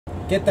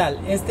¿Qué tal?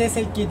 Este es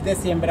el kit de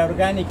siembra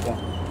orgánico.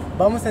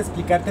 Vamos a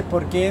explicarte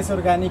por qué es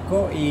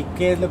orgánico y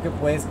qué es lo que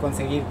puedes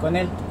conseguir con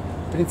él.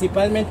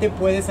 Principalmente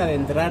puedes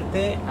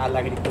adentrarte a la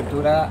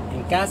agricultura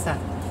en casa.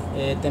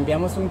 Te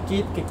enviamos un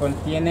kit que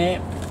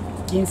contiene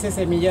 15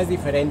 semillas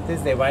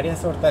diferentes de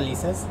varias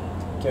hortalizas,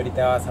 que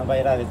ahorita vas a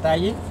ver a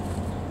detalle.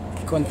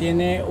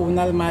 Contiene un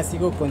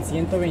almacigo con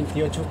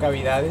 128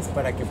 cavidades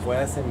para que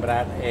puedas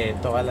sembrar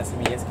todas las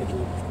semillas que tú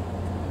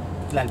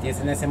plantees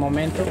en ese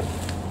momento.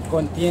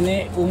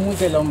 Contiene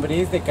humus de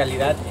lombriz de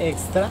calidad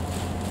extra.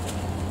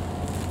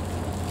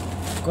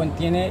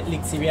 Contiene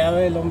lixiviado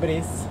de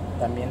lombriz,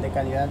 también de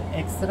calidad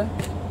extra.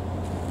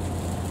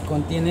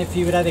 Contiene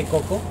fibra de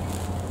coco,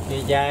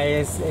 que ya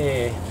es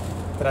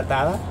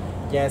tratada,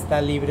 ya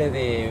está libre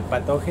de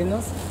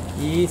patógenos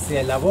y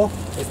se lavó,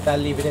 está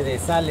libre de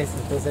sales,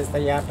 entonces esta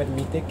ya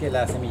permite que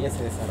la semilla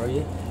se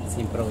desarrolle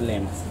sin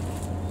problemas.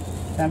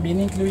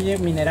 También incluye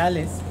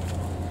minerales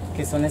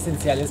que son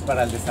esenciales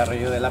para el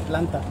desarrollo de la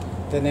planta.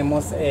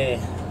 Tenemos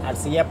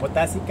arcilla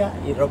potásica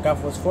y roca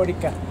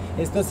fosfórica.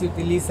 Estos se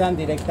utilizan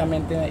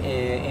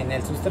directamente en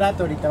el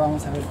sustrato. Ahorita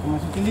vamos a ver cómo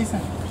se utilizan.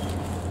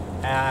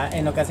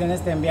 En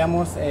ocasiones te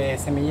enviamos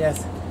semillas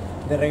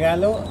de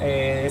regalo.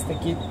 Este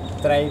kit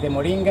trae de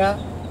moringa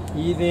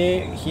y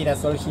de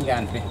girasol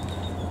gigante.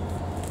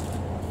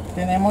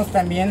 Tenemos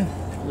también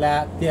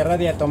la tierra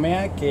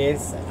diatomea, que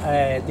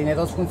tiene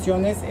dos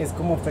funciones: es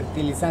como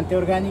fertilizante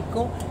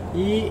orgánico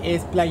y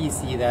es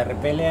plaguicida,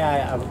 repele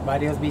a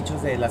varios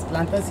bichos de las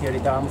plantas, y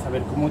ahorita vamos a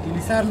ver cómo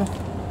utilizarlo.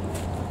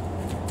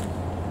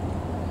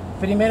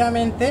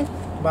 Primeramente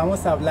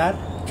vamos a hablar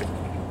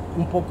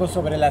un poco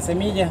sobre las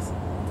semillas.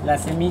 La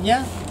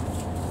semilla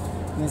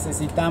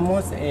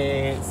necesitamos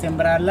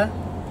sembrarla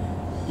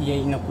y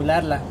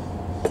inocularla.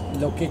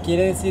 Lo que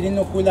quiere decir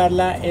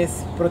inocularla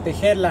es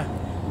protegerla.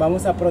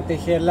 Vamos a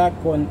protegerla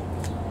con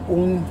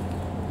un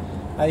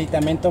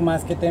aditamento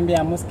más que te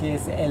enviamos, que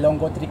es el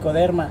Hongo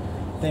Tricoderma.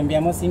 Te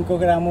enviamos 5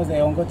 gramos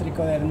de Hongo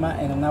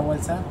Tricoderma en una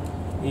bolsa,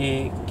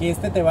 que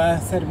te va a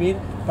servir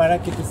para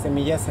que tus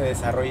semillas se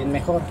desarrollen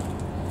mejor.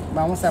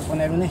 Vamos a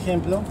poner un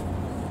ejemplo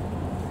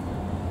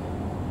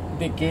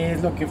de qué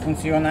es lo que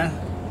funciona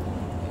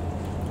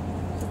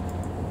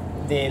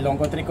del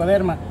Hongo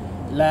Tricoderma.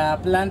 La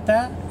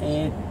planta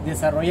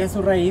desarrolla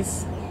su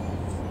raíz,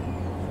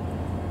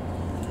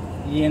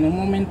 y en un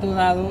momento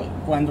dado,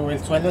 cuando el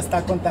suelo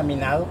está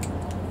contaminado,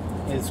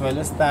 el suelo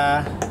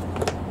está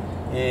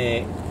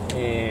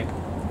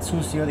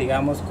sucio,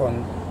 digamos, con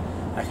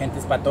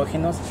agentes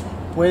patógenos,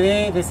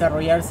 puede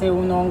desarrollarse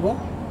un hongo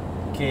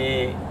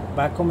que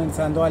va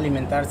comenzando a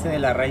alimentarse de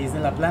la raíz de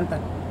la planta,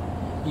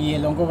 y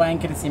el hongo va en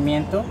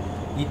crecimiento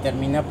y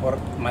termina por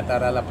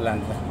matar a la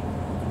planta.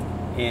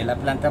 La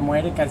planta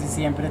muere. Casi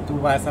siempre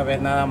tú vas a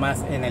ver nada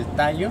más en el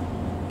tallo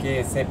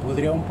que se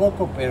pudrió un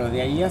poco, pero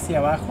de ahí hacia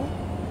abajo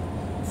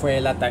fue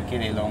el ataque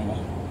del hongo.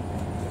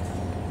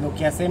 Lo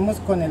que hacemos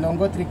con el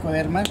Hongo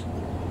Tricoderma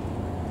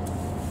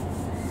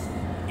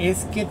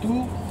es que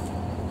tu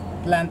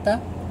planta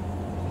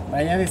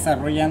vaya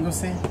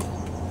desarrollándose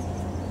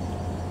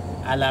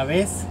a la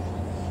vez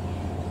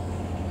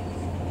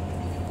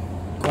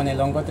con el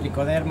Hongo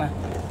Tricoderma.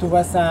 Tú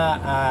vas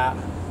a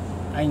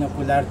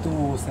inocular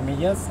tus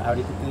semillas,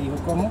 ahorita te digo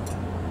cómo.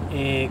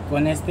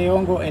 Con este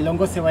hongo, el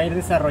hongo se va a ir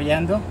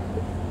desarrollando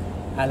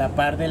a la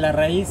par de la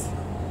raíz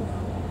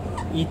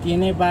y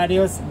tiene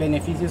varios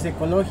beneficios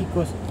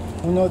ecológicos.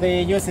 Uno de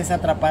ellos es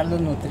atrapar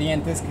los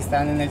nutrientes que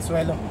están en el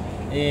suelo.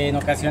 En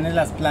ocasiones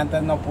las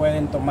plantas no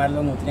pueden tomar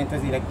los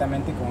nutrientes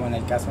directamente, como en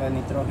el caso del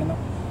nitrógeno,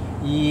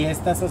 y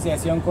esta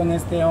asociación con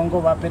este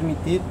hongo va a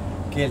permitir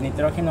que el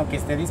nitrógeno que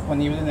esté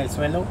disponible en el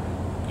suelo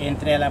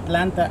entre a la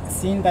planta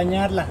sin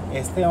dañarla.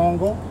 Este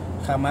hongo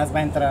jamás va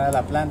a entrar a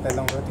la planta, el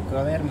Hongo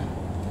Tricoderma,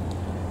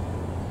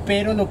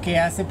 pero lo que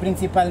hace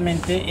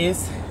principalmente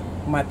es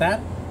matar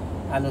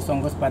a los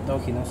hongos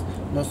patógenos.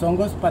 Los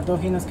hongos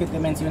patógenos que te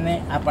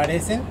mencioné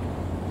aparecen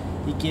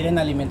y quieren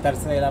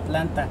alimentarse de la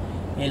planta.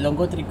 El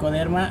Hongo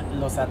Tricoderma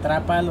los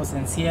atrapa, los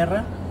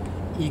encierra,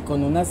 y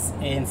con unas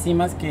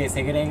enzimas que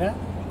segrega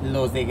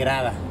los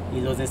degrada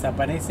y los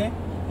desaparece,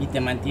 y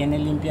te mantiene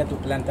limpia tu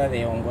planta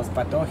de hongos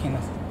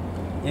patógenos.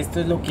 Esto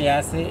es lo que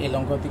hace el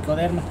Hongo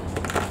Tricoderma.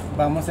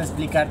 Vamos a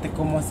explicarte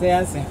cómo se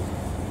hace.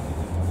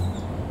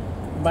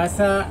 Vas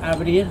a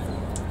abrir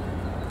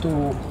tu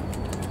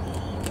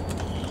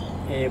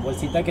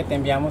bolsita que te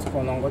enviamos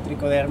con Hongo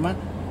Tricoderma.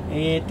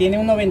 Tiene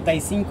un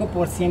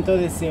 95%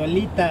 de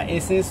zeolita.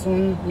 Ese es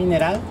un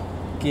mineral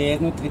que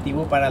es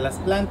nutritivo para las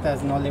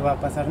plantas, no le va a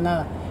pasar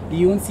nada.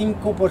 Y un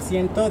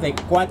 5% de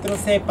 4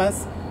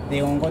 cepas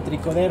de Hongo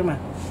Tricoderma.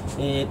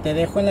 Te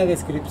dejo en la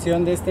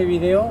descripción de este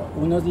video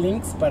unos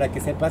links para que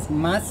sepas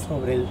más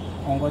sobre el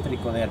Hongo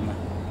Tricoderma.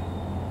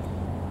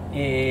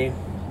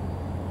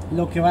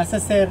 Lo que vas a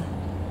hacer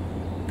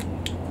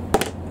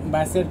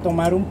va a ser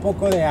tomar un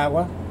poco de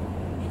agua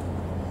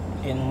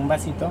en un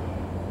vasito,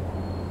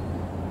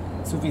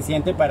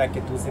 suficiente para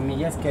que tus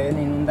semillas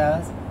queden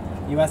inundadas,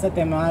 y vas a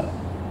tomar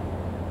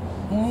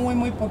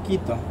muy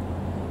poquito,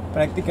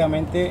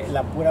 prácticamente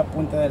la pura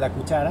punta de la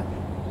cuchara,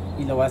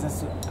 y lo vas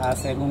a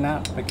hacer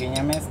una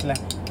pequeña mezcla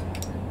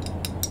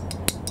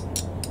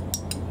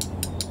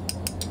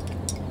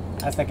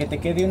hasta que te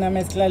quede una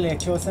mezcla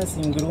lechosa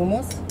sin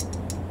grumos.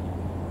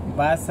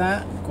 Vas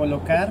a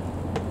colocar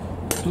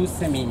tus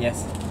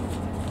semillas.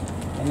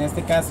 En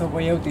este caso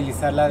voy a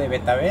utilizar la de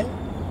betabel.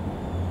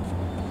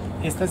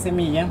 Esta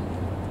semilla,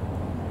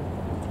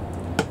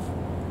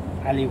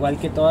 al igual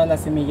que todas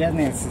las semillas,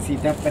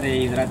 necesita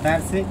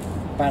prehidratarse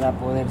para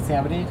poderse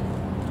abrir.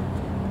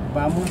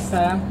 Vamos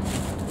a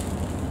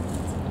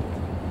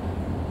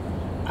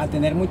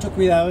tener mucho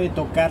cuidado de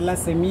tocar la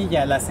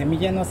semilla. La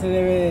semilla no se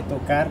debe de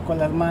tocar con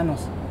las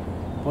manos.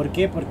 ¿Por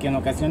qué? Porque en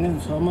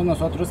ocasiones somos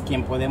nosotros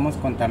quien podemos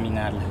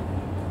contaminarla.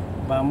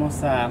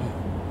 Vamos a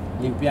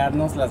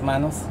limpiarnos las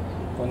manos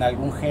con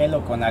algún gel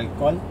o con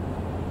alcohol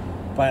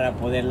para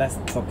poderlas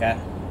tocar.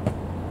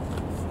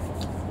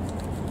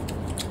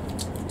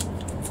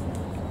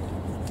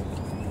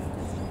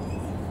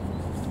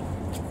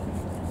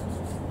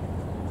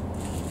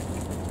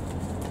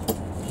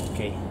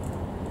 Ok.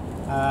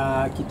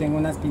 Aquí tengo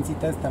unas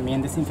pincitas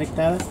también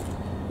desinfectadas.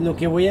 Lo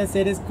que voy a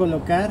hacer es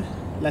colocar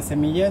las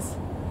semillas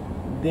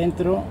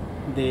dentro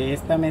de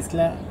esta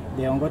mezcla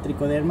de hongo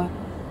tricoderma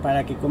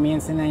para que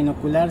comiencen a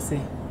inocularse,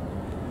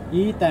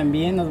 y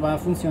también nos va a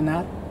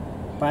funcionar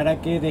para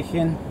que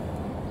dejen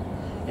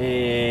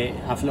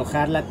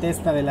aflojar la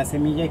testa de la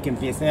semilla y que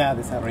empiece a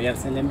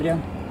desarrollarse el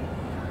embrión.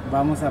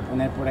 Vamos a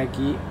poner por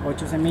aquí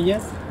 8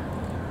 semillas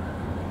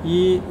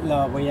y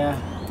la voy a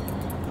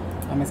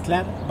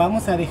mezclar.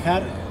 Vamos a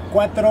dejar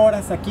 4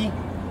 horas aquí,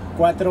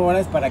 4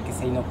 horas para que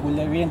se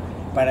inocule bien,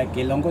 para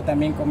que el hongo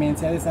también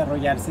comience a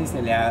desarrollarse y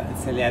se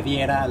le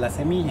adhiera a la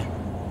semilla.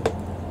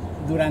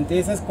 Durante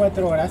esas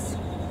 4 horas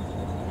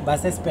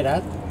vas a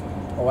esperar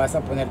o vas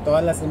a poner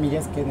todas las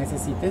semillas que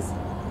necesites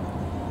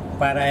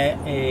para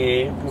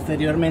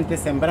posteriormente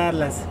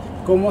sembrarlas.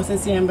 ¿Cómo se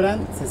siembran?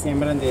 Se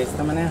siembran de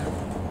esta manera.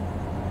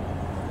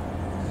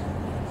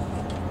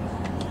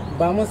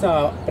 Vamos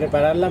a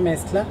preparar la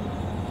mezcla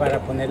para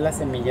poner las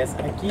semillas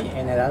aquí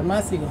en el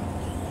almacigo.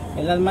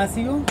 El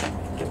almacigo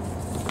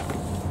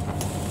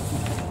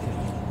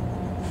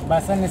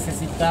vas a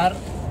necesitar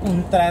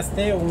un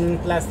traste, un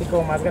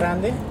plástico más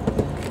grande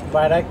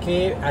para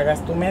que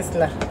hagas tu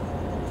mezcla.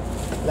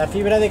 La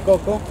fibra de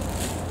coco,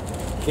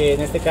 que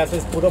en este caso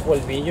es puro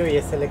polvillo y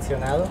es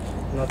seleccionado,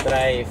 no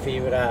trae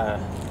fibra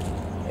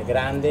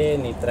grande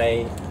ni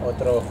trae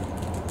otro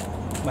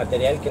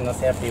material que no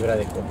sea fibra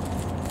de coco.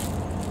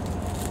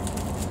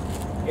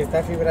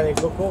 Esta fibra de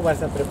coco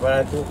vas a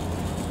preparar tu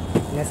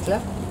mezcla.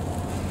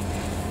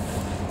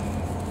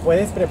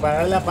 Puedes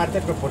preparar la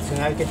parte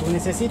proporcional que tú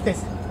necesites.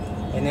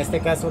 En este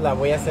caso la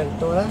voy a hacer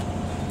toda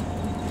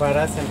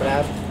para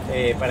sembrar,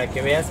 para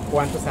que veas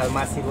cuántos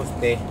almácigos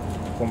te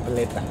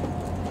completa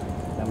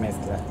la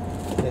mezcla.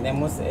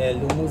 Tenemos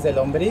el humus de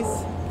lombriz,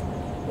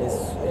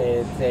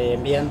 se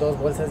envían 2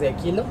 bolsas de a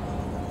kilo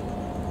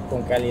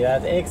con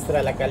calidad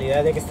extra. La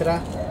calidad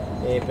extra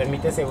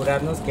permite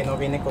asegurarnos que no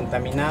viene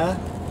contaminada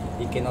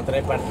y que no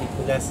trae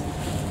partículas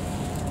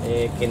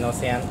que no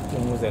sean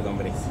humus de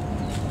lombriz.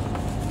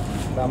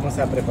 Vamos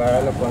a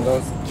prepararlo con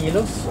 2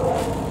 kilos.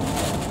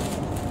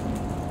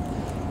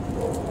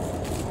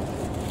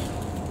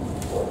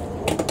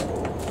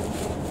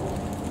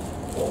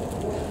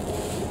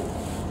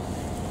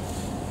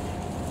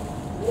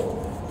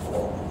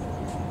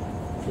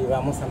 Y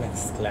vamos a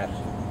mezclar.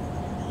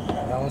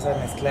 Vamos a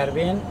mezclar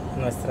bien.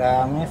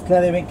 Nuestra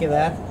mezcla debe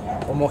quedar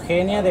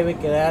homogénea, debe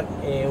quedar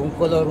un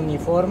color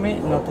uniforme,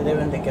 no te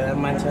deben de quedar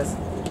manchas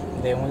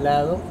de un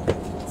lado,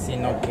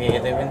 sino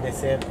que deben de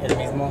ser el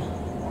mismo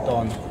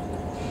tono.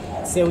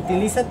 Se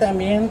utiliza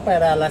también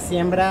para la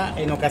siembra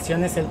en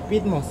ocasiones el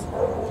pitmos,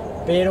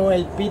 pero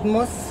el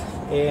pitmos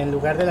en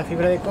lugar de la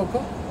fibra de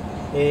coco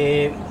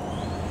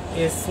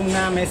es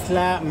una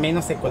mezcla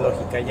menos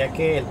ecológica, ya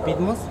que el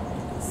pitmos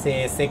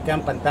se seca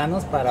en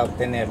pantanos para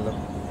obtenerlo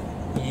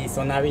y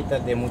son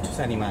hábitats de muchos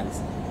animales.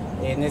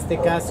 En este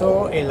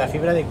caso la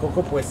fibra de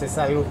coco pues es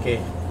algo que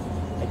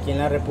aquí en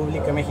la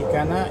República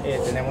Mexicana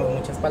tenemos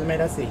muchas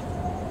palmeras y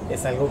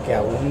es algo que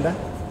abunda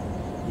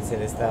y se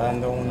le está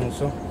dando un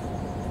uso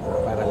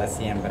para la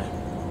siembra.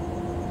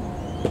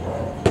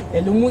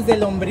 El humus de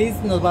lombriz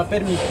nos va a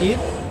permitir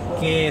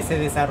que se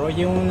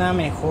desarrolle una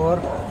mejor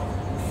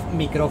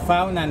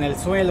microfauna en el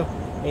suelo.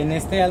 En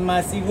este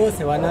almacigo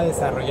se van a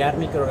desarrollar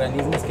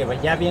microorganismos que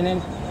ya vienen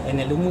en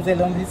el humus de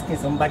lombriz, que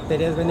son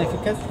bacterias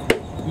benéficas,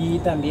 y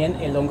también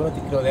el hongo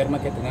tricoderma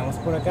que tenemos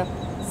por acá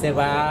se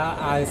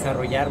va a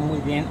desarrollar muy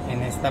bien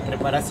en esta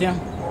preparación.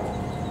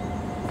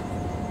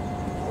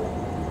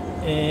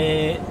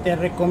 Te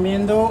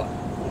recomiendo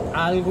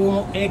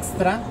algo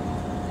extra,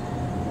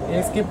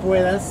 es que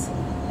puedas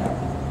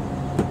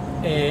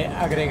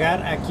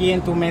agregar aquí en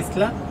tu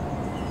mezcla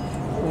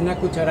una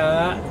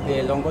cucharada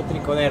del hongo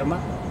tricoderma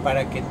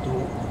para que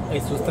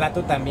el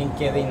sustrato también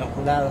quede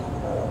inoculado.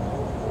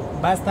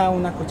 Basta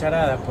una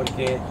cucharada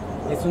porque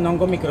es un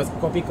hongo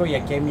microscópico y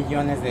aquí hay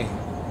millones de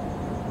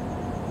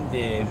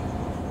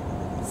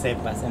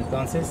cepas.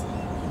 Entonces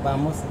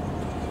vamos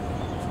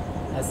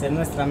a hacer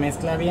nuestra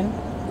mezcla bien.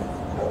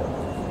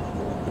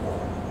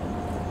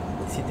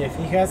 si te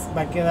fijas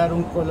va a quedar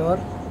un color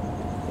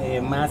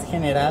más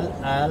general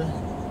a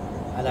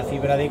la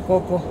fibra de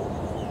coco.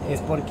 Es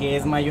porque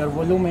es mayor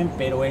volumen,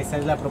 pero esa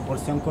es la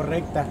proporción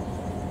correcta,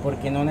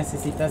 porque no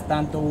necesitas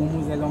tanto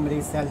humus de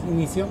lombriz al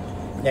inicio,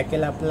 ya que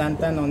la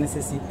planta no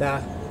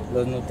necesita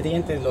los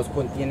nutrientes, los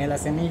contiene la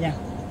semilla.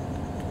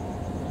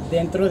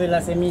 Dentro de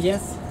las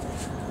semillas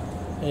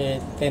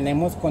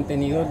tenemos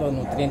contenidos los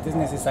nutrientes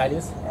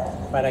necesarios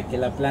para que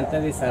la planta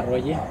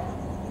desarrolle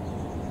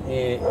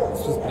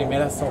sus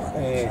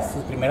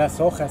primeras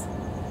hojas,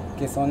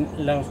 que son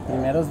los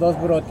primeros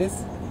 2 brotes.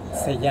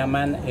 Se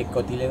llaman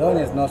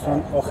cotiledones, no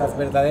son hojas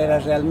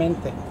verdaderas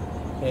realmente.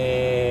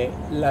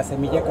 La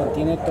semilla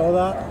contiene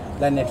toda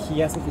la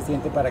energía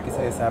suficiente para que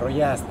se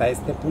desarrolle hasta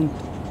este punto.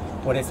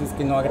 Por eso es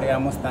que no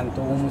agregamos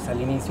tanto humus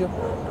al inicio,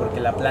 porque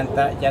la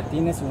planta ya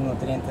tiene sus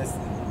nutrientes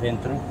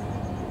dentro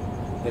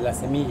de la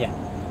semilla.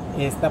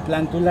 Esta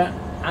plántula,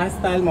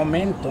 hasta el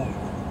momento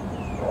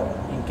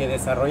en que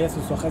desarrolla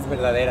sus hojas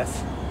verdaderas,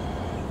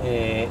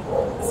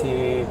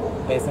 si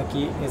ves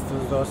aquí,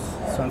 estos dos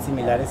son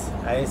similares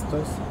a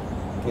estos,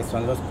 que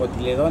son los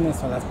cotiledones,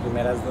 son las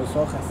primeras 2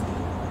 hojas.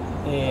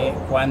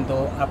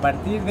 Cuando a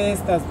partir de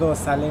estas 2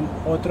 salen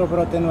otro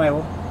brote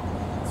nuevo,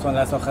 son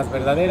las hojas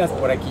verdaderas.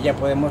 Por aquí ya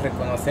podemos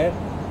reconocer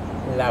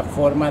la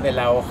forma de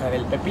la hoja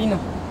del pepino.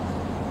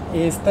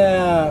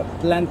 Esta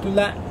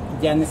plántula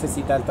ya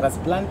necesita el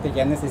trasplante,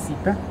 ya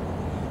necesita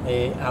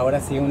ahora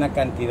sí una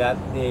cantidad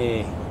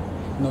de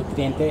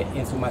nutriente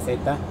en su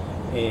maceta,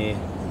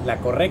 la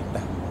correcta.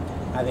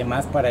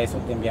 Además, para eso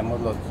te enviamos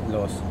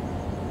los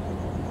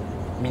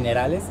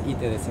minerales y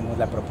te decimos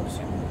la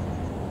proporción.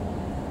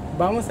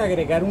 Vamos a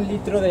agregar 1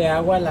 litro de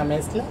agua a la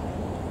mezcla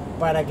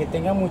para que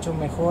tenga mucho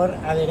mejor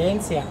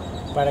adherencia,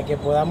 para que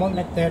podamos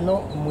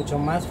meterlo mucho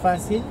más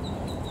fácil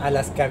a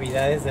las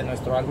cavidades de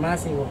nuestro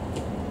almácigo.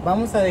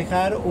 Vamos a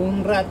dejar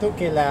un rato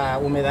que la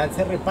humedad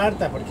se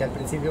reparta, porque al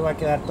principio va a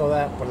quedar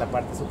toda por la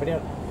parte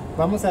superior.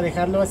 Vamos a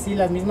dejarlo así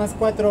las mismas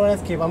 4 horas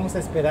que vamos a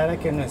esperar a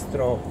que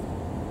nuestro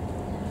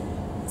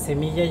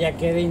semilla ya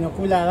quede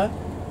inoculada.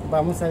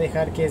 Vamos a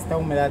dejar que esta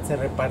humedad se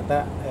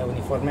reparta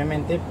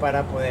uniformemente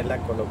para poderla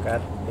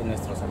colocar en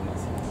nuestros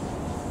almacenes.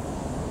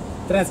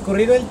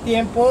 Transcurrido el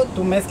tiempo,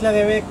 tu mezcla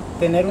debe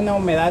tener una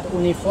humedad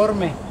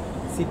uniforme.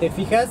 Si te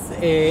fijas,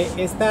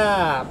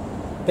 esta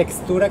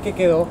textura que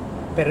quedó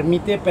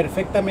permite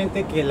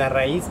perfectamente que la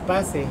raíz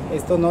pase.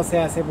 Esto no se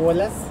hace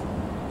bolas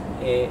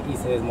y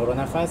se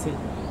desmorona fácil.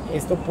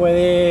 Esto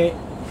puede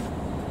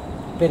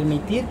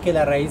permitir que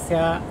la raíz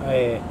sea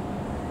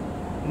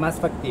más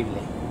factible.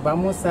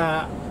 Vamos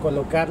a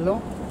colocarlo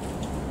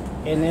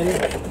en el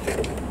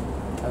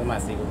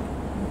almacigo.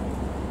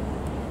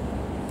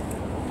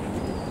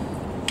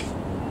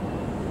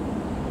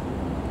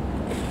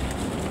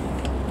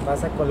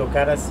 Vas a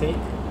colocar así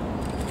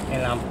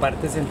en la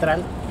parte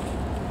central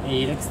e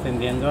ir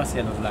extendiendo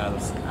hacia los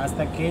lados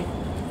hasta que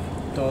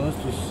todas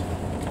tus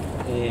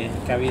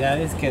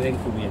cavidades queden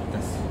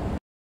cubiertas.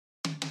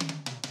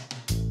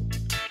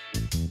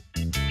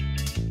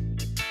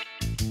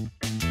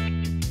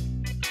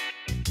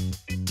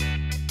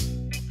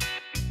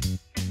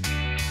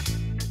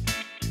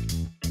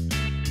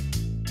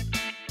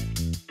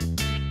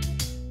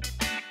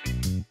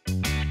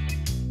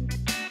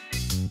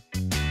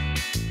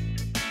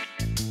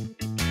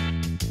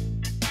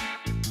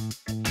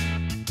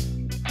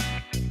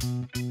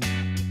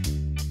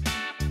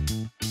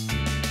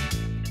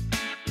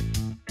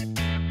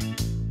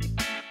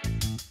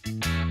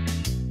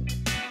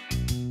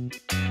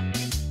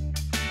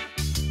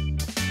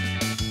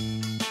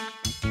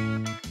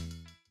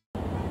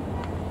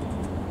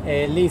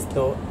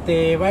 Listo,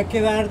 te va a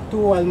quedar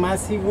tu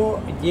almácigo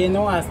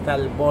lleno hasta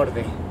el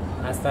borde.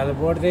 Hasta el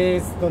borde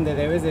es donde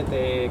debes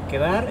de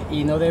quedar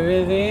y no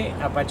debe de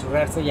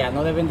apachurrarse ya,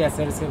 no deben de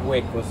hacerse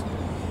huecos.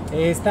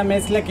 Esta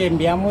mezcla que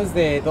enviamos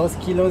de 2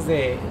 kilos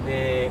de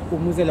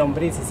humus de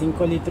lombriz y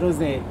 5 litros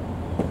de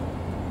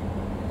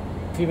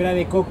fibra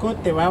de coco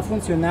te va a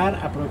funcionar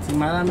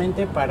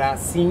aproximadamente para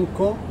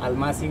 5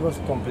 almácigos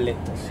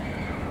completos.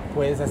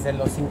 Puedes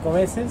hacerlo 5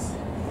 veces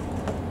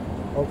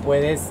o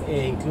puedes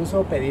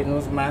incluso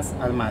pedirnos más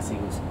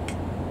almácigos.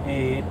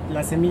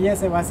 La semilla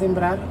se va a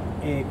sembrar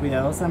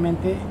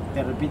cuidadosamente,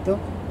 te repito,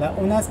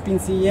 unas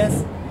pincillas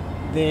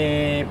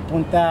de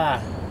punta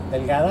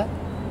delgada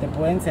te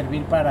pueden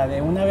servir para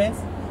de una vez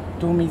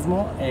tú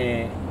mismo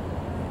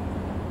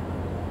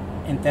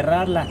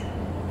enterrarla.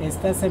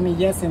 Esta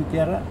semilla se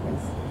entierra,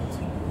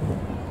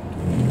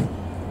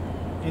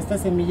 esta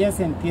semilla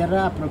se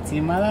entierra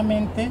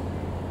aproximadamente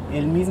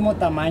el mismo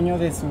tamaño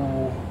de su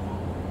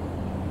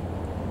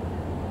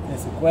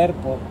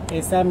cuerpo.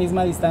 Esa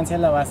misma distancia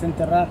la vas a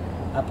enterrar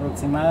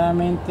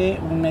aproximadamente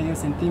 1/2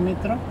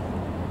 centímetro.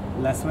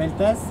 La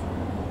sueltas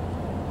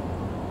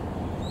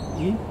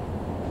y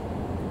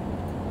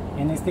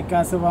en este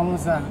caso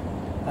vamos a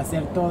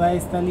hacer toda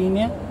esta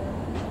línea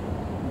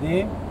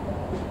de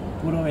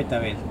puro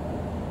betabel.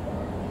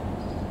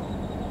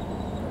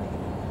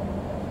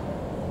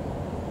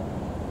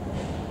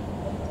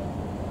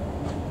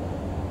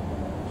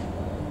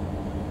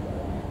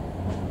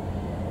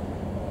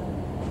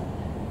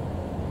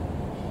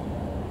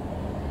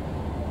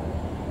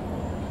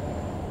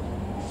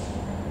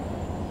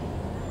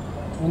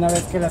 Una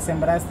vez que las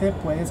sembraste,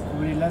 puedes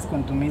cubrirlas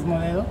con tu mismo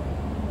dedo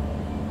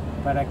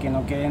para que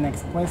no queden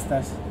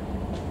expuestas.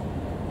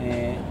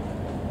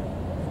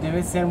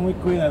 Debes ser muy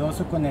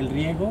cuidadoso con el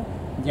riego,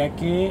 ya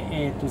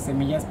que tus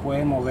semillas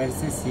pueden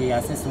moverse si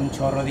haces un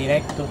chorro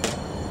directo.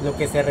 Lo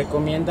que se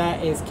recomienda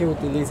es que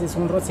utilices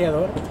un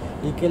rociador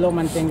y que lo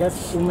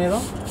mantengas húmedo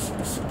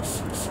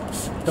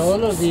todos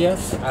los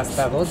días,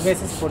 hasta 2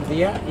 veces por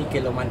día, y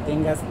que lo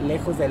mantengas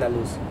lejos de la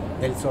luz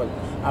del sol.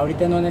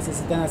 Ahorita no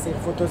necesitan hacer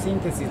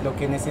fotosíntesis, lo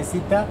que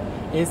necesita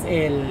es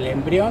el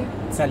embrión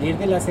salir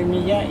de la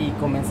semilla y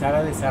comenzar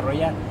a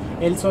desarrollar.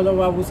 Él solo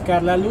va a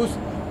buscar la luz.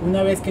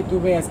 Una vez que tú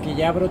veas que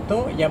ya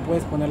brotó, ya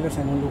puedes ponerlos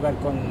en un lugar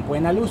con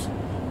buena luz,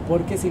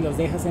 porque si los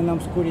dejas en la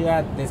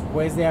oscuridad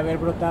después de haber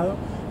brotado,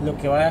 lo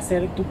que va a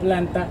hacer tu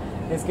planta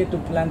es que tu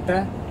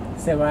planta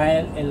se va a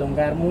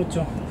elongar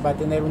mucho, va a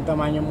tener un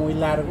tamaño muy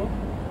largo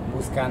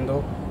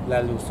buscando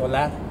la luz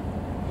solar.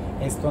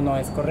 Esto no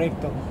es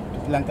correcto.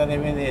 Tu planta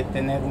debe de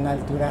tener una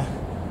altura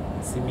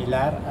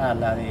similar a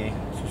la de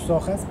sus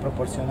hojas,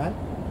 proporcional.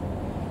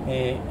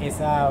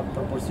 Esa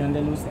proporción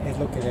de luz es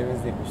lo que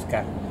debes de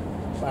buscar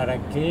para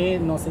que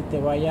no se te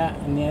vaya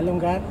ni a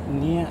elongar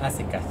ni a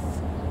secar.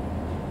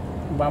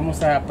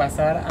 Vamos a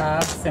pasar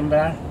a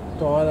sembrar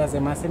todas las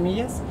demás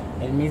semillas.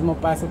 El mismo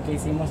paso que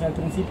hicimos al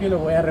principio lo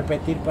voy a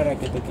repetir para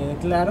que te quede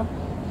claro.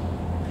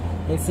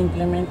 Es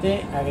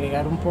simplemente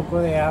agregar un poco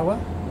de agua,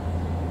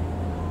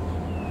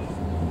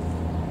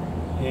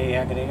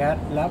 agregar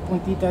la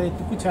puntita de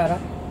tu cuchara,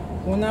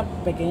 una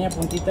pequeña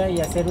puntita,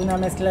 y hacer una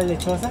mezcla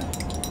lechosa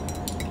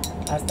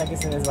hasta que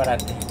se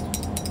desbarate.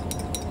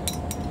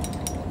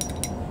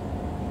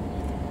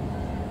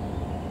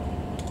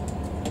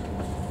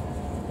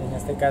 En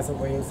este caso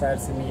voy a usar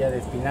semilla de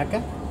espinaca.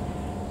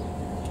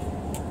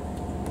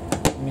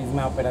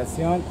 Misma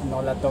operación,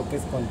 no la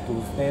toques con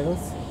tus dedos.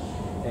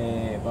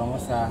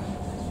 Vamos a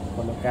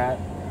colocar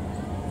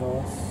 2,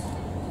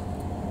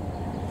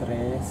 3,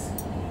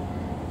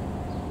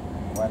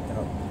 4,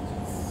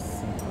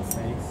 5,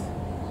 6,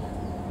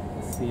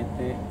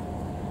 7,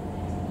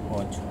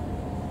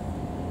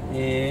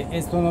 8.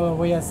 Esto no lo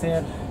voy a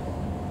hacer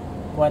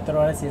 4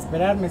 horas y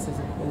esperarme.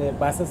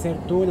 Vas a hacer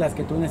tú las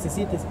que tú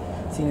necesites.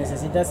 Si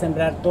necesitas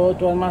sembrar todo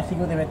tu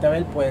almacigo de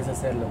betabel, puedes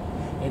hacerlo.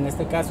 En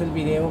este caso el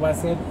video va a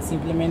ser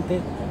simplemente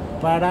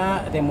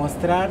para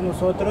demostrar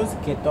nosotros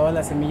que todas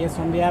las semillas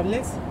son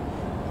viables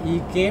y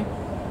que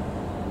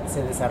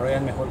se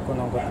desarrollan mejor con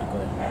hongo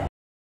tricoderma.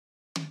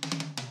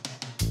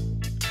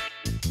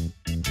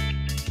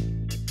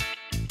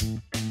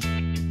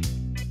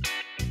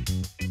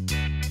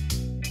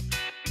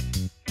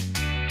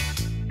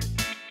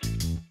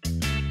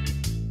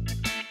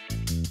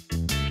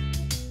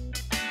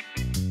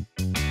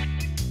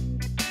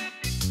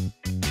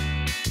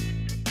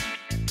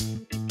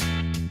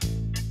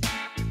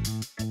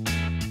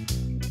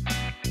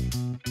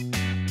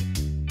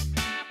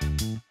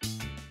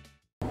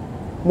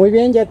 Muy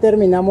bien, ya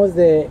terminamos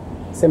de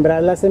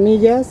sembrar las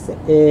semillas.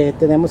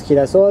 Tenemos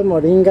girasol,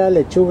 moringa,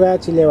 lechuga,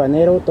 chile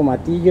habanero,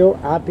 tomatillo,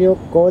 apio,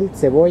 col,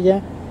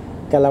 cebolla,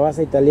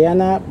 calabaza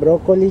italiana,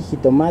 brócoli,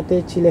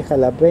 jitomate, chile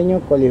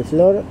jalapeño,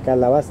 coliflor,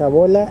 calabaza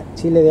bola,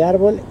 chile de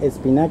árbol,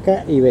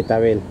 espinaca y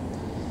betabel.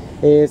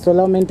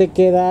 Solamente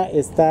queda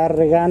estar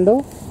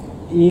regando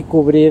y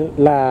cubrir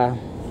la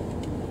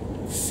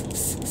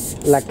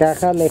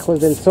caja lejos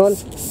del sol.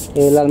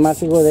 El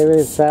almacigo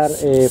debe estar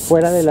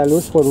fuera de la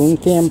luz por un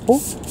tiempo,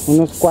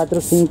 unos 4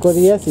 o 5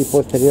 días, y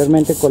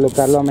posteriormente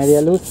colocarlo a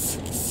media luz,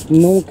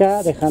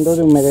 nunca dejando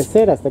de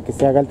humedecer hasta que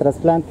se haga el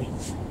trasplante.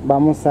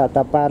 Vamos a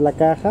tapar la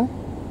caja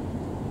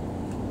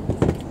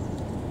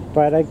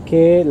para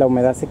que la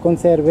humedad se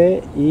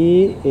conserve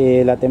y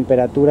la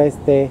temperatura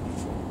esté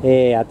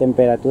a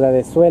temperatura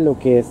de suelo,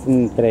 que es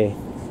entre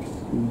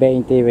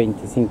 20 y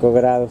 25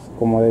 grados,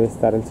 como debe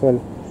estar el suelo.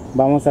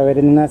 Vamos a ver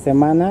en una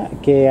semana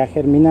que ha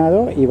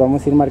germinado y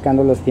vamos a ir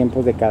marcando los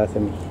tiempos de cada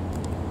semilla.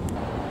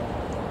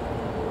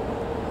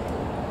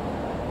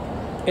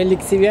 El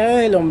lixiviado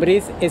de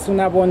lombriz es un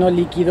abono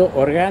líquido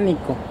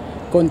orgánico.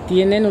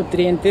 Contiene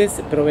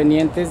nutrientes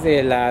provenientes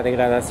de la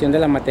degradación de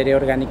la materia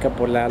orgánica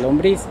por la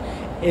lombriz.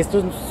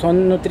 Estos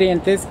son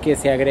nutrientes que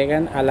se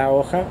agregan a la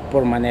hoja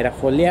por manera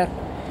foliar.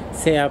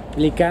 Se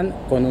aplican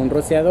con un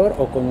rociador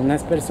o con un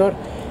aspersor.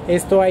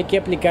 Esto hay que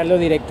aplicarlo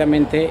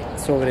directamente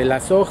sobre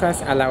las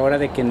hojas a la hora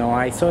de que no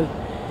hay sol.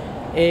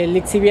 El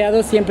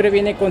lixiviado siempre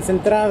viene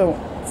concentrado.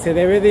 Se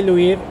debe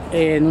diluir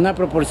en una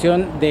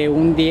proporción de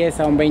un 10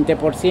 a un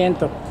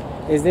 20%.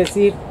 Es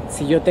decir,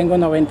 si yo tengo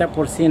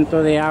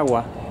 90% de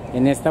agua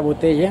en esta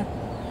botella,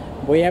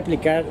 voy a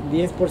aplicar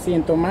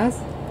 10% más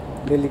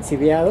de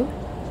lixiviado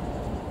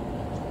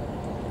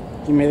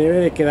y me debe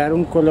de quedar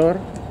un color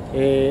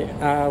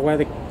agua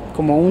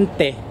como un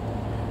té.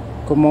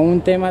 Como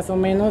un té más o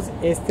menos.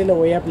 Este lo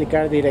voy a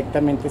aplicar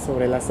directamente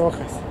sobre las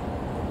hojas.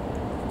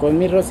 Con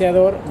mi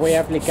rociador voy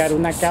a aplicar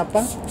una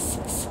capa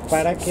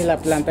para que la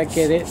planta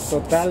quede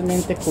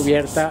totalmente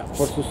cubierta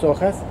por sus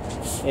hojas,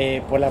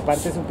 por la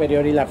parte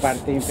superior y la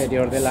parte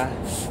inferior de la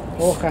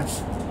hoja.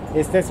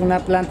 Esta es una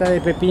planta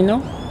de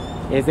pepino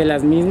Es de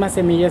las mismas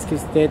semillas que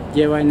usted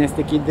lleva en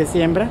este kit de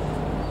siembra.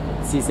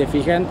 Si se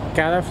fijan,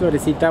 cada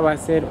florecita va a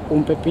ser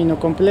un pepino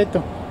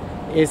completo.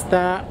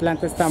 Esta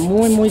planta está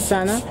muy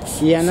sana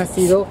y ha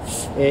nacido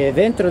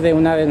dentro de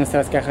una de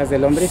nuestras cajas de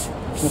lombriz.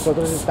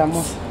 Nosotros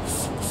estamos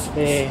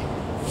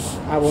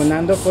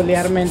abonando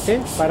foliarmente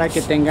para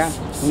que tenga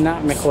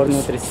una mejor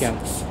nutrición.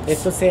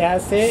 Esto se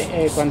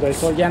hace cuando el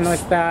sol ya no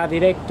está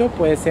directo,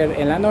 puede ser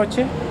en la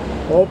noche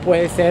o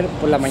puede ser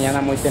por la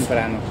mañana muy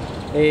temprano.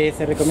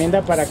 Se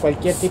recomienda para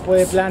cualquier tipo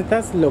de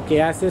plantas. Lo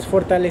que hace es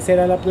fortalecer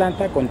a la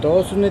planta con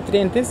todos sus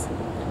nutrientes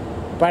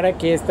para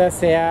que ésta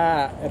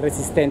sea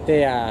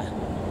resistente a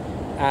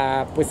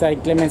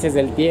inclemencias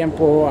del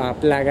tiempo, a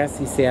plagas,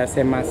 y se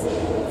hace más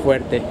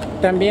fuerte.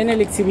 También el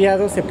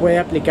lixiviado se puede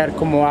aplicar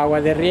como agua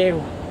de riego.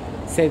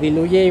 Se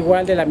diluye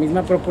igual de la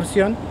misma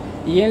proporción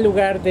y en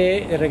lugar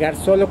de regar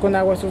solo con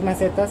agua sus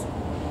macetas,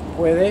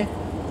 puede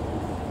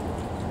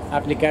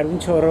aplicar un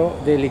chorro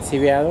de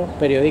lixiviado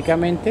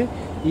periódicamente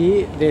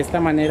y de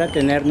esta manera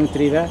tener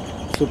nutrida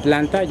su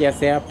planta, ya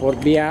sea por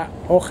vía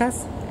hojas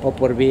o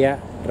por vía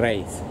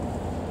raíz.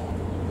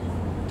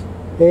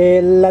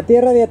 La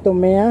tierra de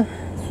atomea,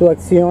 su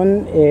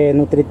acción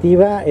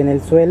nutritiva en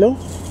el suelo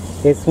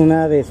es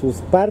una de sus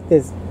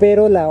partes,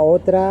 pero la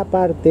otra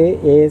parte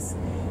es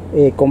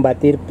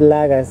combatir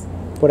plagas.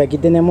 Por aquí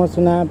tenemos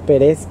una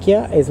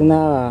peresquia, es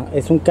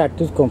un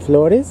cactus con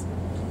flores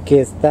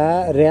que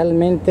está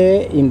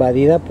realmente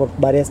invadida por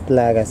varias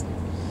plagas.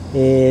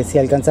 Si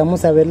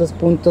alcanzamos a ver los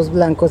puntos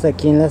blancos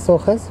aquí en las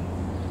hojas,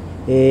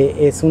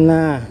 es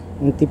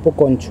un tipo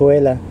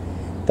conchuela.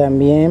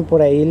 También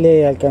por ahí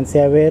le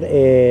alcancé a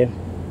ver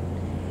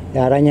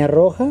araña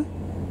roja,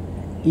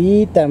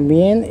 y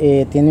también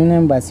tiene una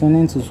invasión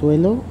en su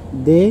suelo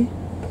de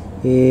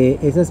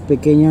esas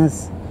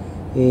pequeñas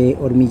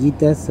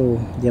hormiguitas o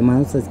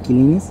llamados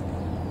asquilines,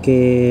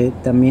 que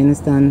también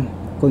están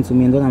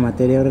consumiendo la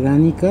materia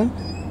orgánica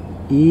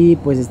y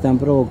pues están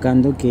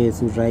provocando que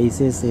sus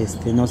raíces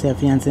no se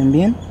afiancen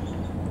bien,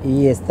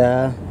 y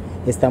está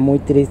muy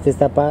triste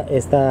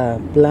esta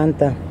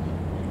planta.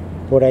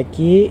 Por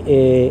aquí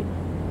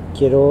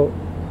quiero,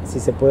 si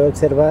se puede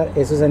observar,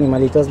 esos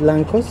animalitos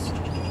blancos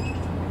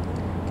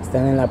que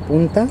están en la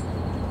punta.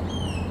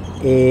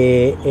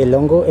 El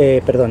hongo,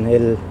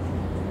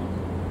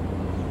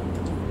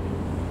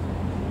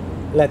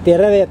 la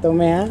tierra de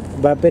atomea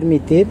va a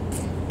permitir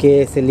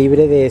que se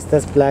libre de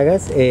estas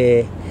plagas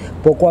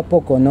poco a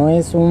poco. No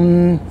es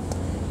un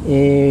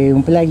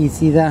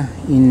plaguicida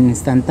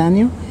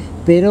instantáneo,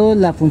 pero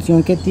la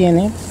función que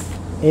tiene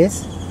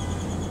es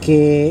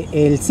que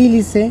el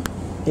sílice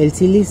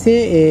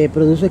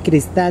produce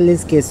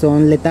cristales que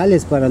son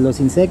letales para los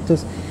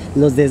insectos,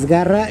 los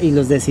desgarra y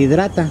los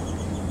deshidrata,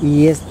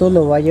 y esto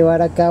lo va a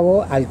llevar a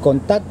cabo al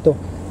contacto.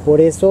 Por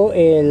eso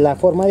la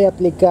forma de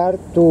aplicar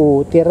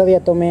tu tierra de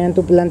atomea en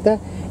tu planta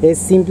es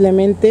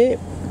simplemente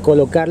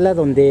colocarla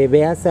donde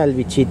veas al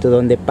bichito,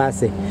 donde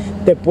pase.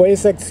 Te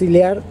puedes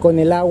auxiliar con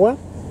el agua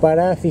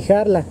para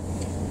fijarla.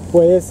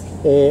 Puedes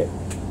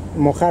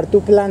mojar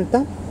tu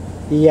planta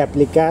y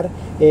aplicar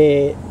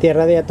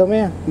tierra de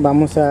atomea.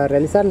 Vamos a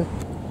realizarlo.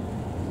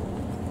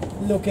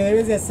 Lo que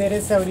debes de hacer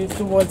es abrir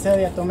tu bolsa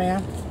de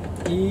atomea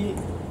y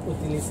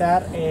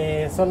utilizar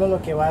solo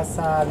lo que vas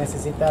a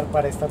necesitar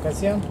para esta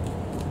ocasión.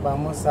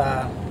 Vamos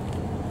a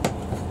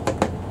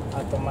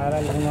tomar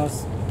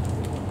algunos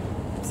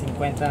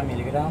 50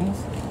 miligramos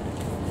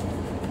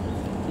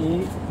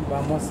y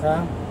vamos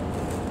a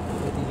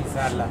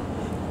utilizarla.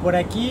 Por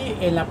aquí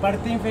en la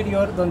parte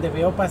inferior, donde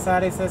veo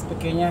pasar esas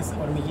pequeñas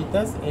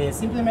hormiguitas,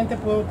 simplemente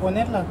puedo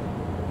ponerla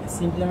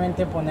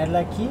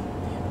aquí.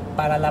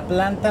 Para la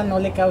planta no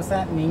le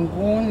causa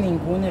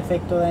ningún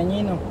efecto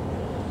dañino.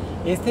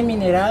 Este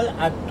mineral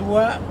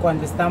actúa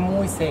cuando está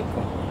muy seco.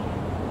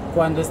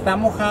 Cuando está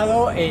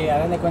mojado,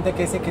 hagan de cuenta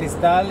que ese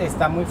cristal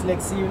está muy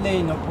flexible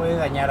y no puede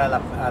dañar al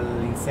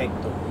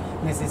insecto.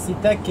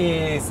 Necesita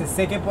que se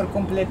seque por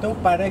completo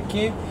para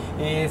que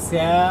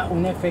sea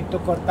un efecto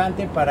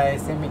cortante para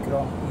ese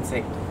micro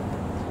insecto.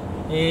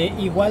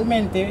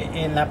 Igualmente,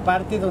 en la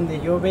parte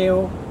donde yo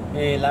veo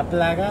la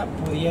plaga,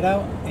 pudiera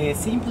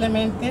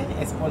simplemente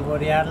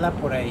espolvorearla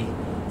por ahí.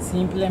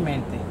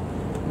 Simplemente.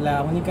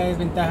 La única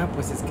desventaja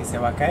pues es que se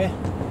va a caer.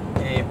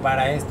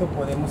 Para esto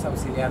podemos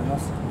auxiliarnos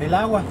del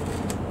agua.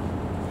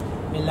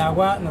 El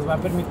agua nos va a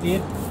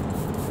permitir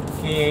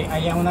que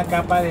haya una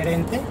capa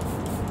adherente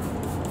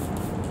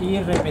y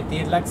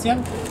repetir la acción.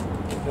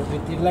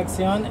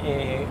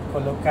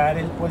 Colocar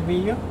el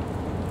polvillo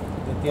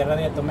de tierra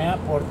de atomea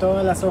por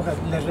todas las hojas.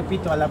 Les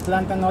repito, a la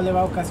planta no le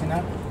va a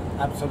ocasionar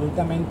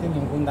absolutamente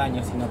ningún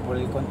daño, sino por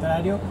el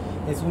contrario,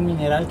 es un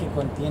mineral que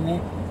contiene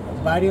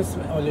varios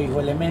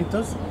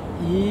oligoelementos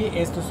y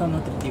estos son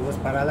nutritivos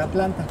para la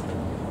planta.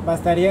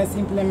 Bastaría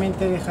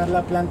simplemente dejar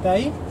la planta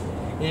ahí.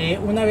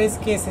 Una vez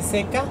que se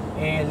seca,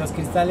 los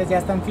cristales ya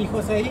están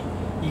fijos ahí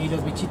y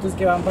los bichitos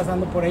que van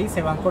pasando por ahí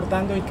se van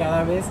cortando y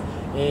cada vez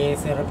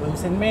se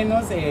reproducen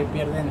menos,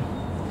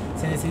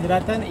 se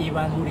deshidratan y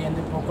van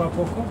muriendo poco a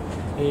poco.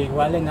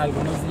 Igual en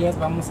algunos días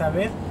vamos a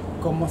ver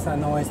cómo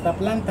sanó esta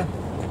planta.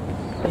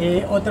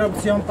 Otra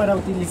opción para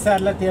utilizar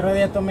la tierra de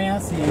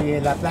diatomea, si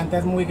la planta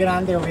es muy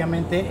grande,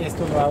 obviamente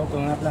esto lo hago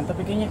con una planta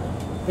pequeña,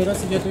 pero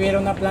si yo tuviera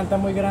una planta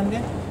muy grande,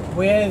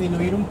 voy a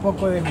diluir un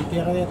poco de mi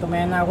tierra de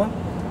diatomea en agua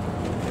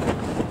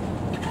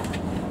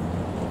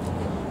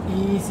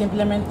y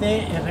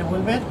simplemente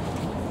revolver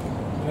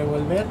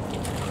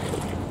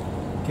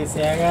que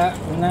se haga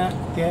una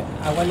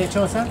agua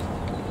lechosa,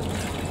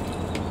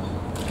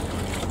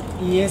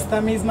 y esta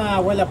misma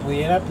agua la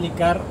pudiera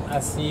aplicar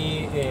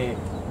así,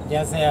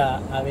 ya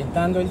sea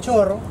aventando el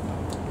chorro,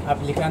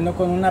 aplicando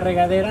con una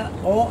regadera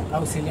o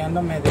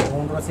auxiliándome de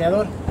un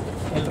rociador.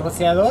 El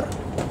rociador,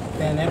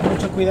 tener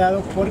mucho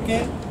cuidado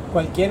porque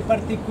cualquier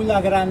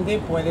partícula grande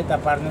puede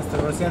tapar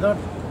nuestro rociador.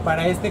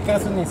 Para este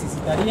caso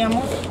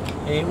necesitaríamos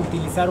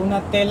utilizar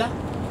una tela,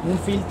 un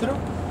filtro,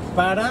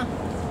 para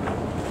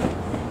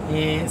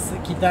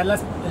quitar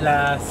las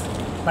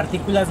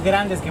partículas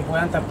grandes que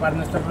puedan tapar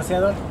nuestro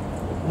rociador.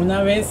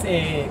 Una vez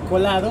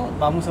colado,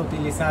 vamos a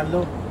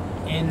utilizarlo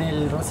en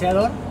el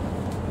rociador,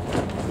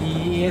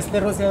 y este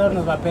rociador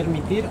nos va a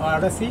permitir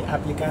ahora sí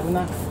aplicar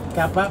una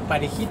capa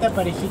parejita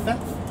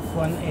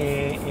con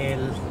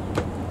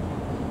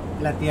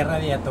la tierra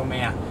de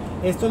diatomea.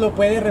 Esto lo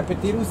puede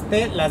repetir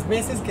usted las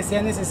veces que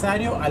sea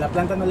necesario, a la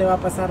planta no le va a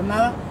pasar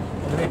nada.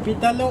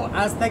 Repítalo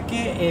hasta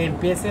que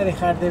empiece a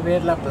dejar de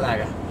ver la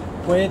plaga.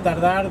 Puede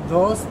tardar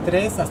 2,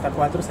 3, hasta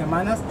 4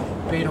 semanas,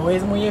 pero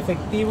es muy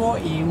efectivo,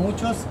 y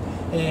muchos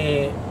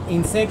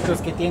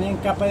insectos que tienen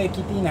capa de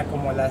quitina,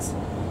 como las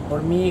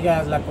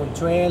hormigas, la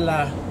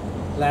conchuela,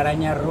 la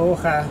araña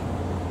roja,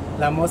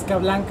 la mosca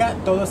blanca,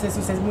 todos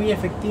esos es muy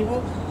efectivo,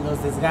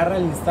 los desgarra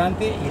al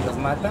instante y los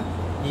mata,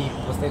 y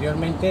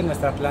posteriormente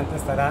nuestra planta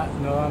estará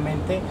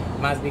nuevamente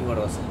más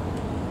vigorosa.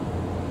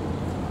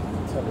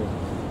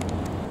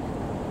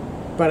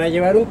 Para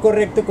llevar un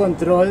correcto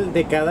control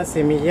de cada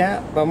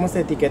semilla, vamos a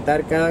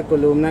etiquetar cada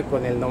columna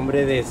con el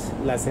nombre de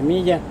la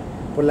semilla.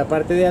 Por la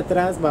parte de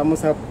atrás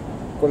vamos a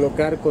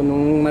colocar con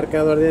un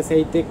marcador de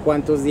aceite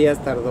cuántos días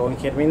tardó en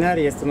germinar,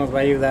 y esto nos va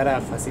a ayudar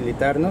a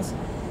facilitarnos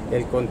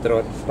el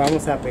control.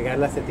 Vamos a pegar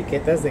las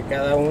etiquetas de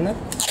cada una.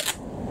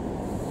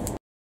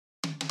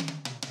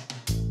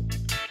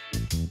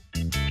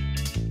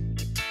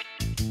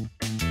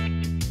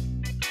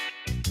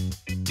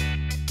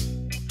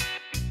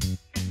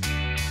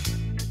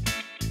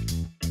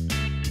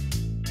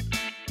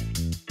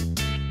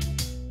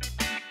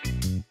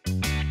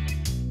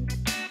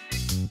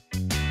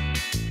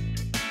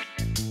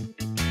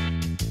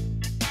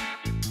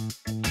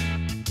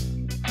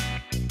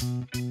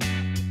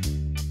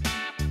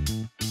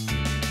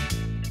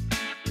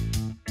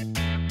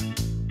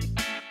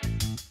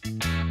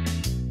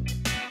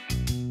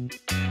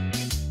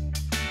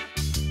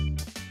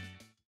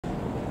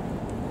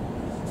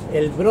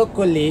 El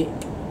brócoli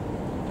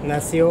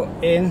nació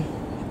en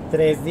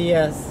 3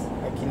 días,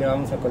 aquí le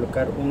vamos a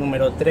colocar un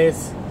número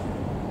 3.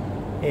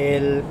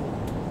 El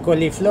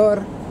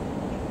coliflor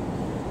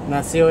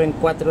nació en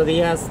 4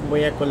 días,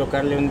 voy a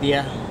colocarle un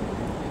día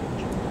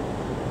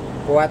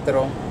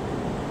 4.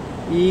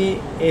 Y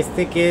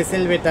este que es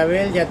el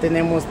betabel, ya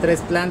tenemos 3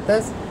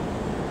 plantas,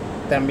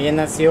 también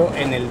nació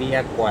en el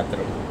día 4.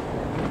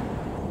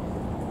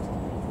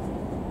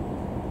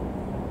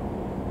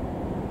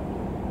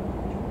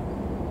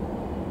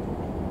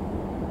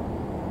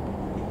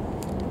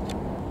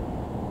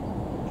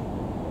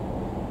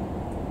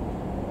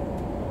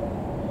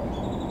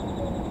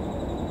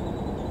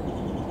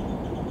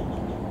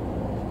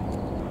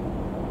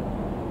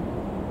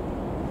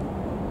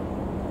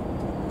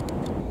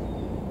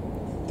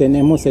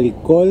 Tenemos el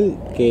col,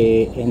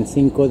 que en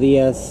 5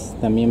 días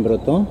también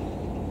brotó.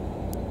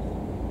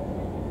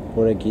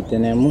 Por aquí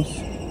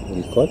tenemos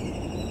el col,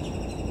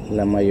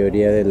 la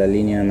mayoría de la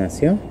línea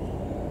nació.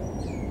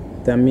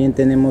 También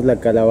tenemos la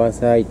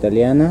calabaza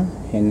italiana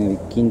en el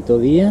 5.º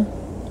día,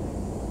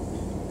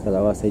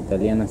 calabaza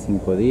italiana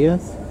 5 días,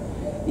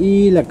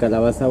 y la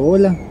calabaza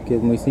bola, que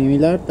es muy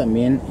similar,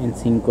 también en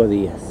 5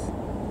 días.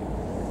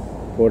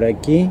 Por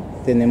aquí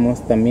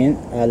tenemos también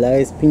a la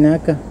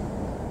espinaca.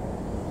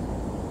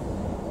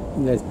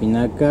 La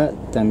espinaca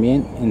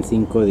también en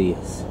 5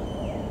 días.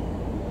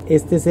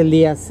 Este es el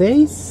día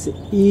 6,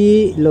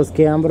 y los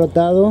que han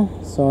brotado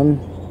son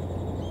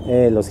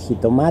los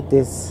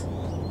jitomates.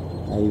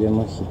 Ahí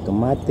vemos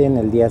jitomate, en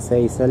el día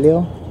 6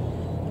 salió.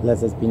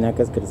 Las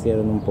espinacas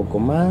crecieron un poco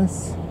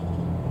más.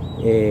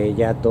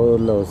 Ya todos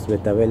los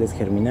betabeles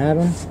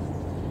germinaron.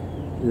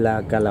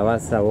 La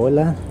calabaza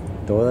bola,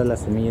 todas las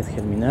semillas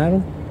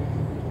germinaron.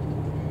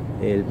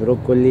 El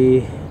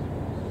brócoli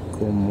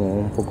como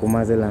un poco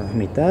más de la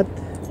mitad.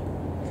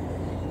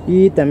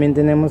 Y también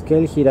tenemos que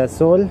el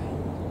girasol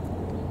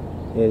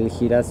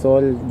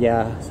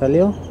ya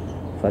salió.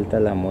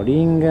 Falta la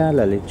moringa,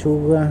 la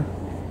lechuga,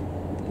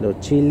 los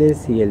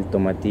chiles y el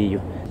tomatillo.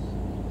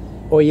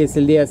 Hoy es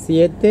el día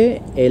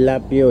 7, el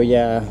apio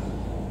ya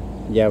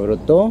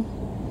brotó.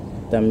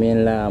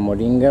 También la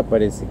moringa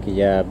parece que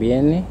ya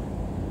viene.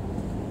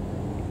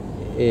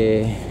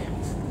 El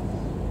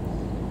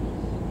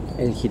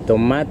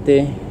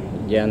jitomate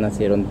ya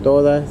nacieron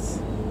todas.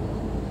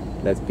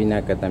 La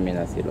espinaca también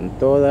nacieron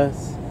todas.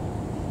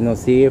 Nos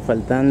sigue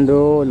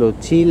faltando los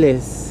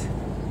chiles.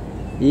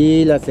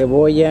 Y la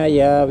cebolla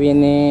ya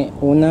viene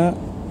una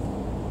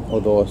o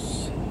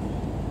dos.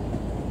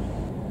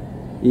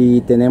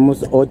 Y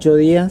tenemos 8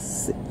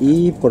 días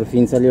y por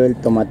fin salió el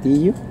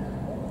tomatillo.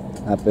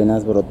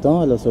 Apenas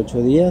brotó a los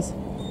 8 días.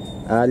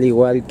 Al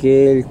igual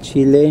que el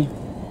chile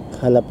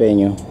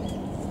jalapeño.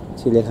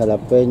 Chile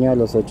jalapeño a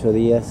los 8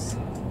 días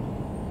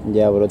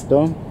ya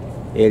brotó.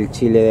 El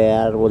chile de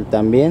árbol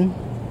también.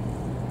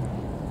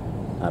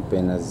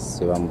 Apenas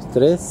llevamos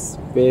 3,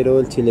 pero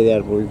el chile de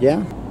árbol ya.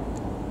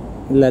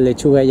 La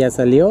lechuga ya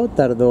salió,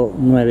 tardó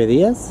 9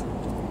 días.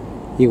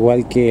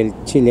 Igual que el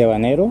chile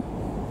habanero,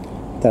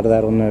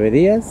 tardaron 9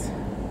 días.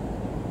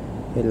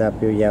 El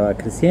apio ya va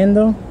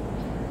creciendo.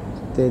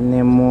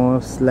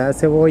 Tenemos la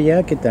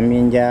cebolla que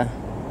también ya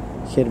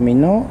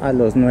germinó a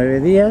los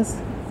 9 días.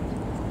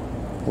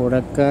 Por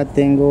acá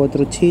tengo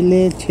otro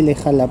chile, el chile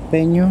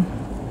jalapeño.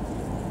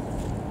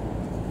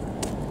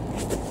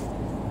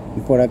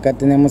 Por acá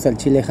tenemos al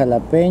chile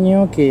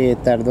jalapeño que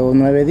tardó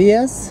 9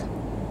 días.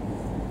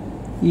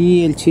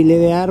 Y el chile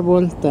de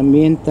árbol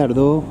también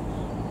tardó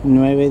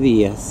 9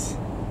 días.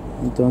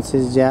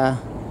 Entonces ya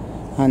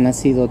han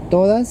nacido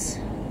todas.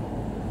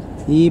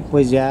 Y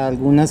pues ya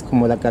algunas,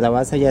 como la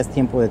calabaza, ya es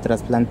tiempo de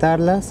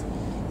trasplantarlas.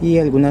 Y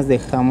algunas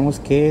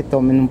dejamos que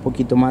tomen un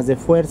poquito más de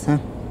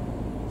fuerza.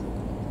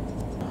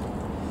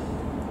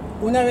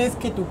 Una vez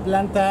que tu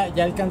planta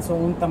ya alcanzó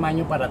un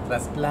tamaño para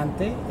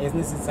trasplante, es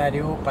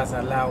necesario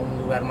pasarla a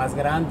un lugar más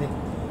grande.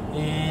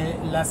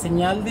 La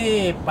señal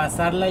de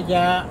pasarla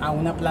ya a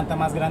una planta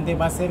más grande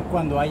va a ser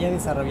cuando haya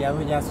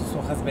desarrollado ya sus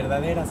hojas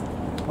verdaderas.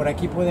 Por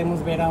aquí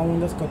podemos ver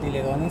aún los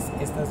cotiledones,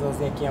 estas dos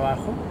de aquí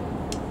abajo.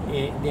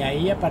 De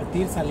ahí a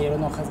partir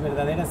salieron hojas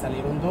verdaderas,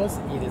 salieron 2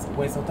 y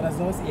después otras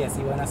 2 y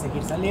así van a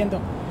seguir saliendo.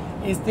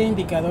 Este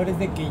indicador es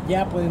de que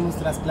ya podemos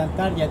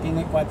trasplantar, ya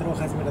tiene 4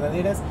 hojas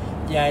verdaderas,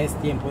 ya es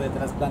tiempo de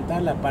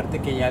trasplantar la parte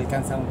que ya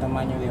alcanza un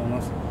tamaño de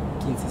unos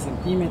 15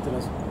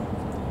 centímetros.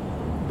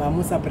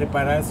 Vamos a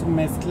preparar su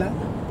mezcla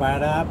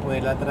para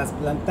poderla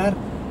trasplantar.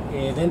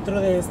 Dentro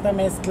de esta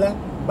mezcla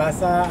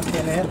vas a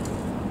tener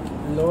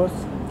los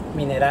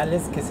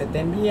minerales que se te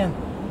envían.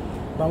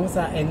 Vamos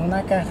a en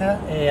una caja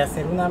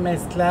hacer una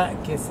mezcla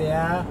que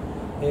sea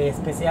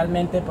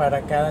especialmente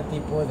para cada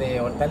tipo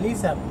de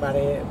hortaliza.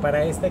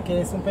 Para esta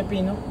que es un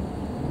pepino,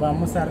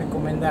 vamos a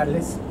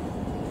recomendarles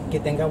que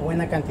tenga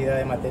buena cantidad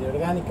de materia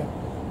orgánica.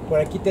 Por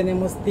aquí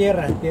tenemos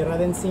tierra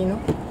de encino,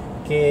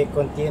 que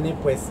contiene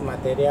pues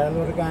material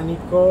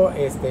orgánico,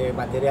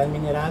 material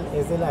mineral,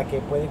 es de la que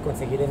puede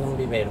conseguir en un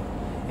vivero.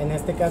 En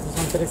este caso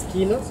son 3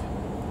 kilos.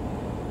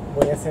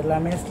 Voy a hacer la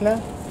mezcla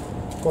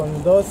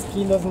con 2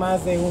 kilos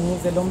más de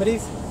humus de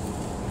lombriz.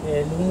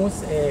 El humus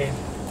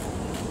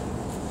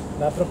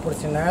va a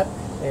proporcionar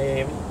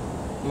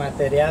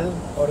material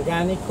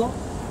orgánico,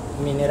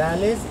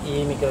 minerales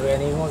y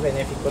microorganismos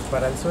benéficos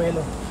para el suelo.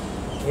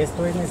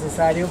 Esto es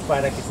necesario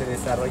para que se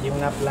desarrolle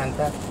una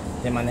planta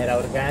de manera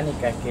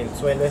orgánica, que el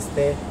suelo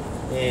esté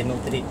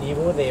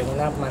nutritivo de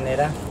una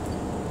manera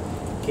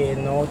que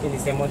no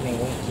utilicemos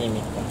ningún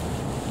químico.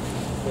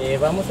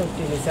 Vamos a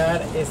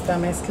utilizar esta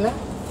mezcla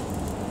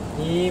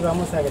y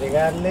vamos a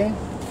agregarle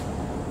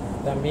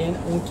también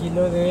 1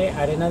 kilo de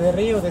arena de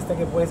río, de esta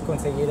que puedes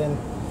conseguir en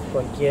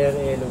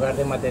cualquier lugar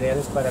de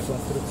materiales para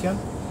construcción.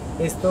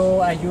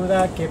 Esto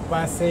ayuda a que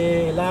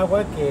pase el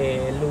agua,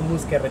 que el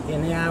humus que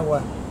retiene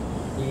agua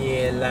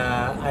y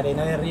la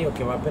arena de río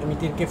que va a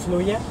permitir que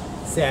fluya,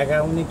 se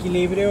haga un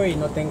equilibrio y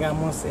no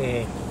tengamos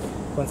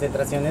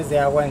concentraciones de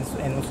agua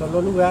en un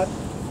solo lugar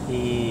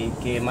y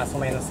que más o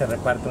menos se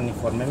reparta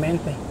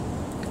uniformemente.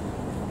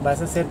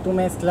 Vas a hacer tu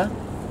mezcla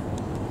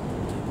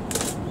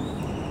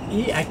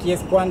y aquí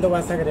es cuando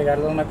vas a agregar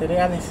los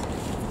materiales.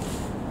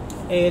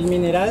 El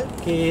mineral,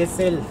 que es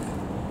el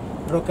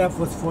roca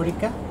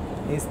fosfórica,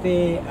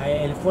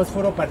 el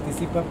fósforo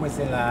participa pues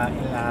en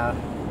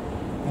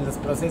los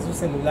procesos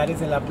celulares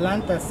de la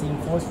planta. Sin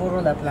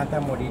fósforo la planta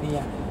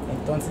moriría.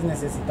 Entonces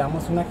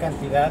necesitamos una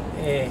cantidad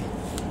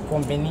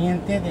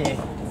conveniente de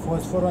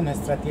fósforo en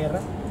nuestra tierra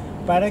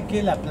para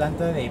que la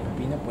planta de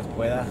pepino pues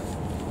pueda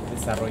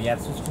desarrollar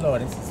sus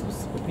flores y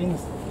sus pepinos.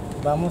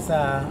 Vamos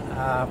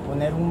a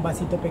poner un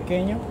vasito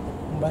pequeño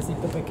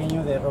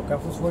de roca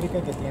fosfórica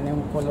que tiene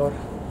un color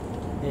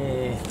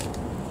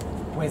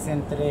pues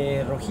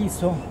entre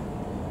rojizo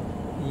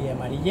y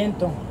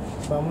amarillento.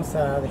 Vamos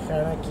a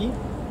dejar aquí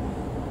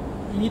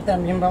y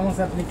también vamos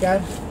a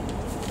aplicar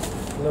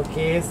lo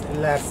que es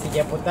la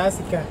arcilla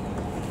potásica.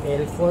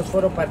 El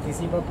fósforo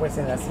participa pues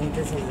en la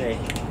síntesis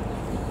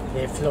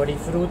de flor y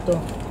fruto.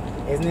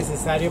 Es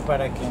necesario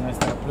para que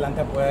nuestra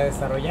planta pueda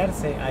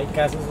desarrollarse. Hay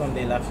casos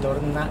donde la flor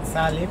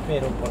sale,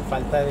 pero por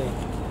falta de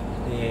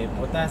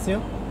potasio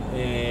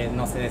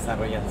no se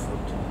desarrolla el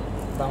fruto.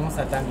 Vamos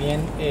a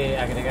también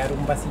agregar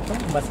un vasito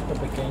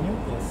pequeño,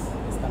 que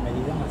es esta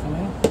medida más o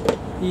menos.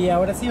 Y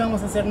ahora sí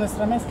vamos a hacer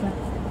nuestra mezcla.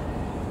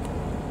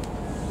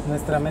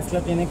 Nuestra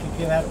mezcla tiene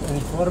que quedar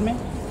uniforme,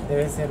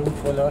 debe ser un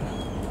color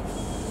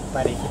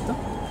parejito.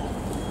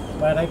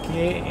 para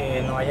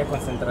que no haya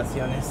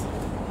concentraciones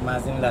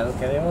más de un lado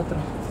que de otro.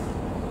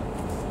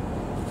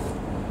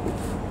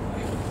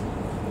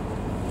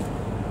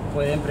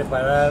 Pueden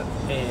preparar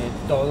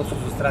todo su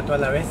sustrato a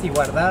la vez y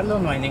guardarlo,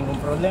 no hay ningún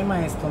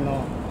problema. Esto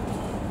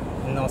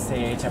no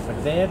se echa a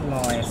perder, no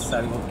es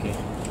algo que,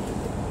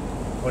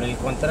 por el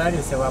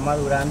contrario, se va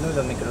madurando y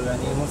los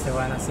microorganismos se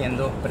van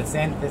haciendo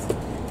presentes.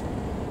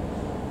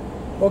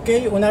 Ok,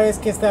 una vez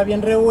que está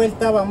bien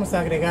revuelta, vamos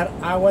a agregar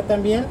agua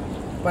también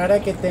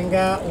para que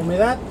tenga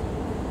humedad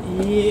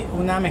y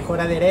una mejor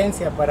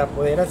adherencia para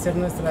poder hacer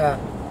nuestra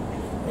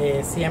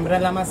siembra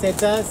en la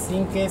maceta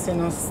sin que se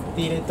nos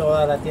tire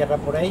toda la tierra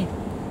por ahí.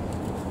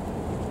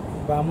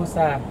 Vamos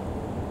a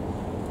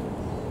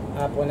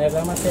poner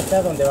la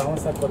maceta donde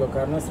vamos a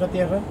colocar nuestra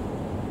tierra.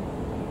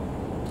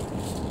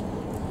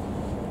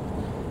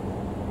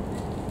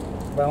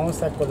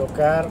 Vamos a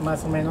colocar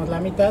más o menos la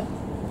mitad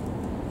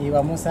y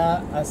vamos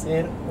a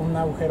hacer un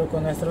agujero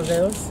con nuestros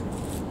dedos,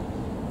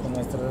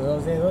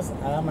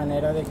 a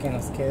manera de que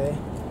nos quede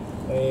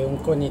un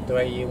conito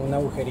ahí, un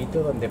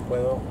agujerito donde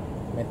puedo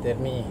meter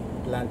mi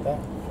planta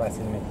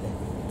fácilmente.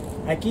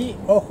 Aquí,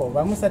 ojo,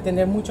 vamos a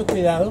tener mucho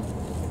cuidado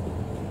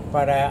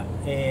para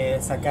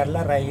sacar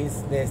la raíz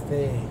de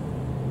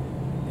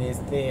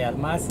este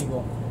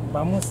almacigo.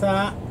 Vamos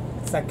a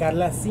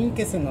sacarla sin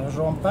que se nos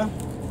rompa,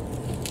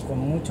 con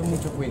mucho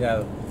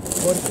cuidado,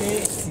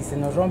 porque si se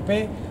nos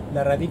rompe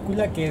la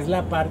radícula, que es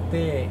la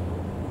parte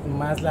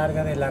más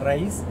larga de la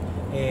raíz,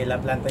 la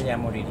planta ya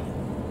moriría.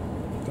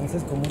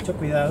 Entonces, con mucho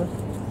cuidado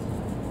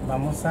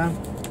vamos a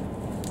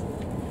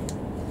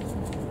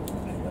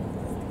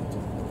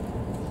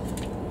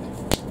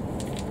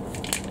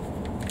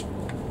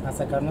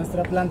sacar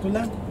nuestra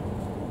plántula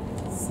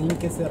sin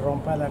que se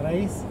rompa la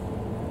raíz.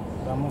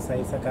 Vamos a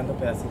ir sacando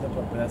pedacito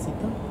por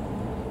pedacito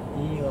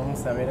y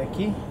vamos a ver,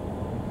 aquí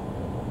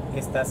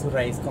está su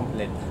raíz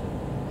completa.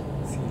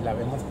 Si la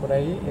vemos por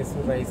ahí, es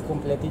su raíz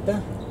completita.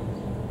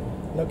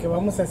 Lo que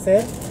vamos a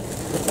hacer,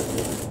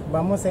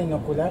 vamos a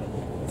inocular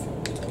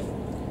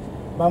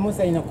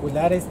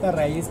esta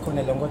raíz con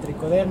el hongo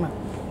tricoderma.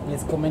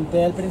 Les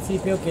comenté al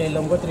principio que el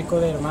hongo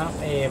tricoderma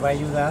va a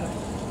ayudar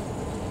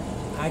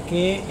a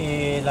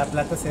que la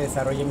planta se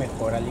desarrolle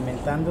mejor,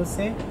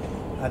 alimentándose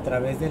a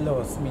través de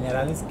los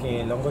minerales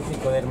que el hongo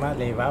tricoderma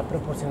le va a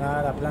proporcionar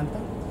a la planta,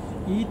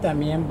 y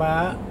también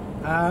va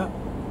a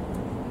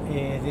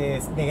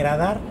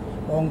degradar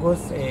hongos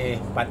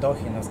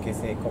patógenos que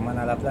se coman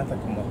a la planta,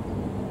 como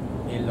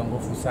el hongo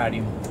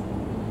fusarium.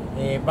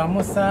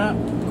 Vamos a,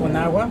 con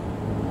agua,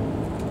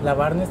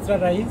 lavar nuestra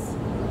raíz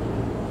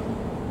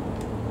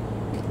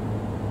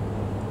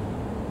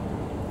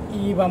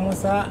y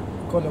vamos a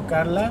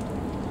colocarla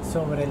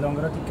sobre el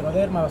hongo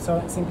tricoderma. O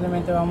sea,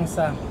 simplemente vamos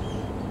a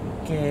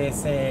que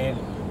se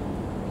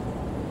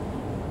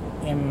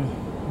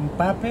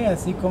empape,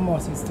 así como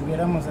si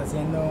estuviéramos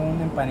haciendo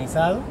un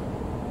empanizado.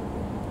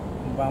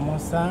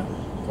 Vamos a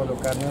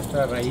colocar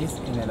nuestra raíz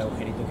en el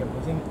agujerito que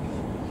pusimos.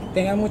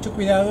 Tengan mucho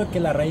cuidado que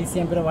la raíz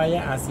siempre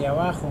vaya hacia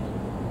abajo,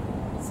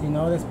 si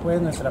no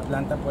después nuestra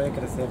planta puede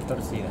crecer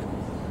torcida.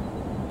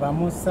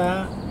 Vamos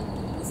a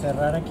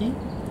cerrar aquí.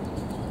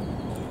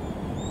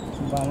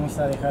 Vamos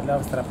a dejar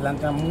nuestra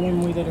planta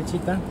muy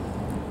derechita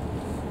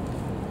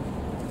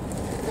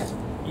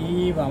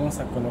y vamos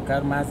a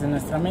colocar más de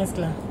nuestra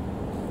mezcla.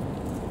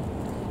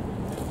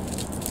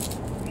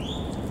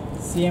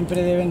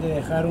 Siempre deben de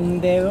dejar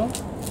un dedo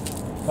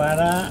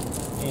para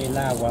el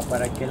agua,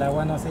 para que el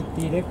agua no se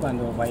tire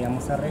cuando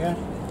vayamos a regar.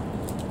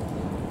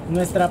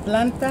 Nuestra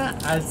planta,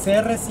 al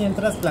ser recién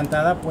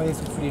trasplantada, puede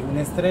sufrir un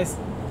estrés.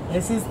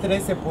 Ese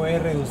estrés se puede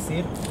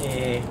reducir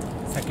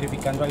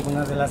sacrificando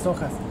algunas de las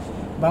hojas.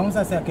 Vamos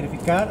a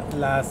sacrificar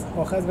las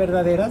hojas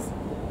verdaderas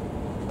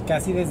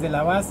casi desde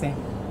la base.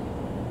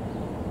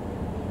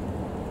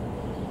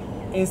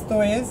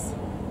 Esto es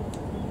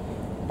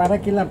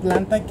para que la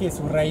planta, que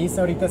su raíz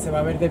ahorita se va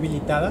a ver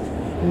debilitada,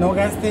 no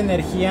gaste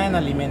energía en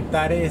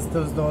alimentar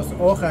estas dos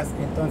hojas.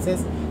 Entonces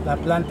la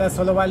planta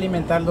solo va a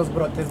alimentar los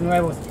brotes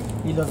nuevos,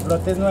 y los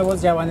brotes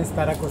nuevos ya van a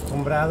estar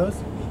acostumbrados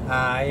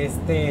a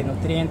este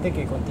nutriente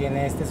que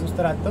contiene este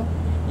sustrato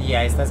y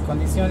a estas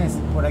condiciones.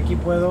 Por aquí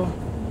puedo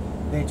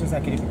de hecho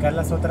sacrificar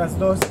las otras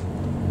dos,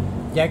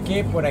 ya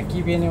que por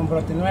aquí viene un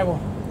brote nuevo,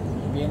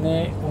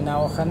 viene una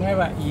hoja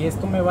nueva, y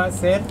esto me va a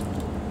hacer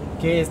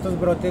que estos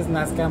brotes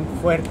nazcan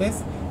fuertes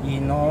y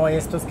no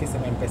estos que se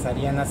me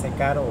empezarían a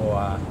secar o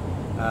a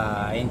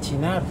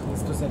enchinar.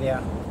 Esto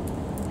sería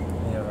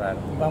medio raro.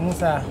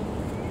 Vamos a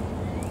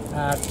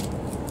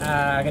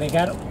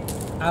agregar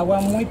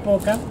agua muy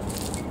poca,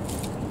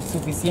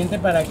 suficiente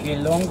para que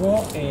el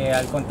hongo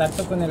al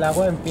contacto con el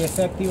agua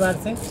empiece a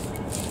activarse,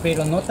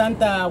 pero no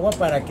tanta agua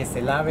para que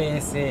se lave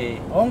ese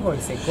hongo y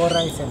se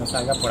corra y se nos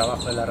salga por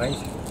abajo de la raíz.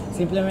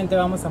 Simplemente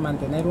vamos a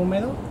mantener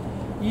húmedo.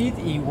 Y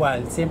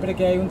igual, siempre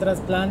que hay un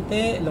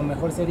trasplante, lo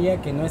mejor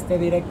sería que no esté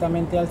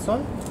directamente al sol.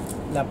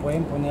 La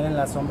pueden poner en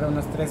la sombra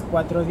unos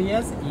 3-4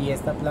 días y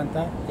esta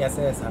planta ya se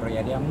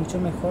desarrollaría mucho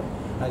mejor,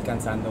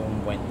 alcanzando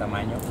un buen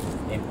tamaño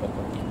en poco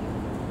tiempo.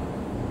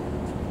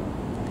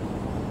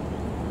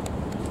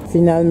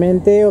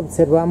 Finalmente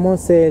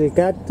observamos el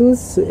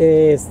cactus,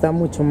 está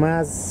mucho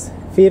más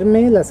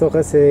firme, las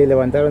hojas se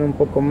levantaron un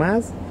poco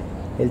más,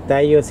 el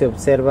tallo se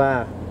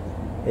observa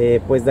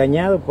pues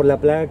dañado por la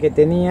plaga que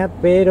tenía,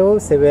 pero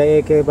se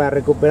ve que va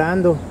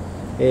recuperando.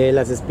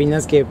 Las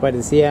espinas que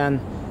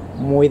parecían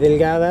muy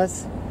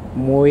delgadas,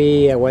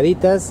 muy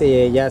aguaditas,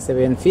 ya se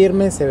ven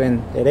firmes, se ven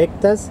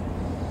erectas,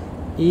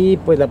 y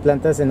pues la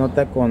planta se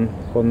nota con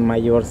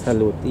mayor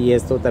salud, y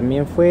esto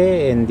también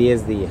fue en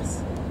 10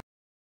 días.